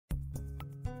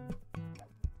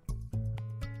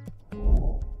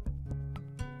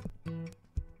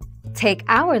Take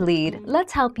our lead,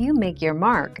 let's help you make your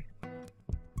mark.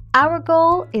 Our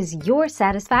goal is your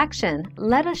satisfaction.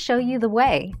 Let us show you the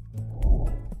way.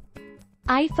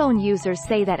 iPhone users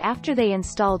say that after they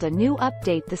installed a new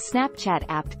update, the Snapchat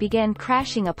app began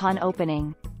crashing upon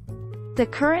opening. The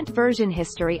current version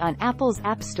history on Apple's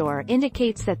App Store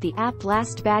indicates that the app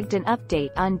last bagged an update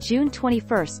on June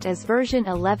 21 as version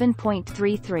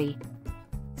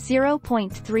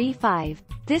 11.33.0.35.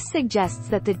 This suggests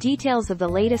that the details of the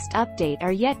latest update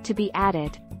are yet to be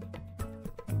added.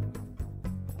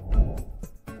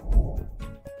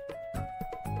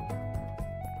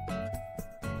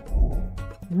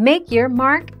 Make your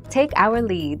mark, take our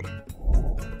lead.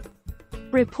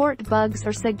 Report bugs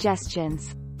or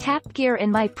suggestions. Tap gear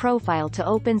in my profile to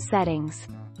open settings.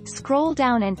 Scroll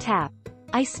down and tap,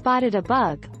 I spotted a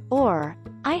bug, or,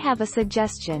 I have a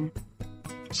suggestion.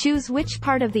 Choose which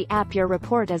part of the app your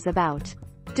report is about.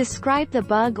 Describe the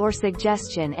bug or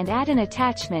suggestion and add an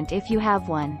attachment if you have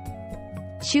one.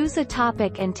 Choose a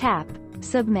topic and tap,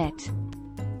 Submit.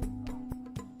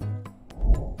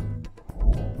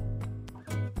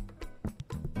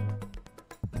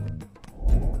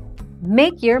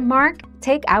 Make your mark,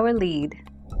 take our lead.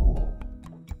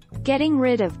 Getting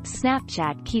rid of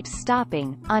Snapchat keeps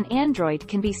stopping on Android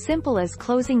can be simple as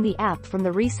closing the app from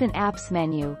the recent apps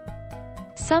menu.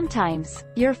 Sometimes,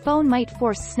 your phone might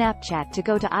force Snapchat to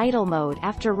go to idle mode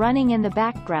after running in the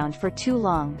background for too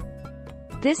long.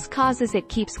 This causes it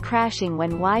keeps crashing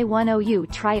when you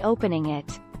try opening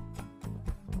it.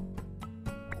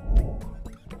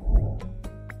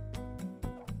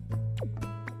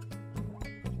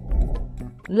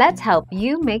 Let's help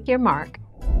you make your mark.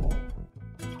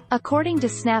 According to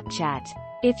Snapchat,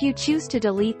 if you choose to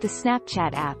delete the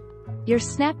Snapchat app, your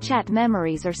Snapchat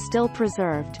memories are still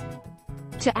preserved.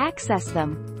 To access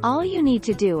them, all you need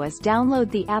to do is download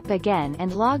the app again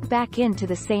and log back into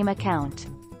the same account.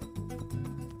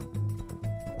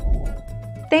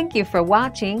 Thank you for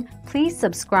watching. Please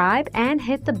subscribe and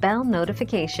hit the bell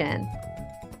notification.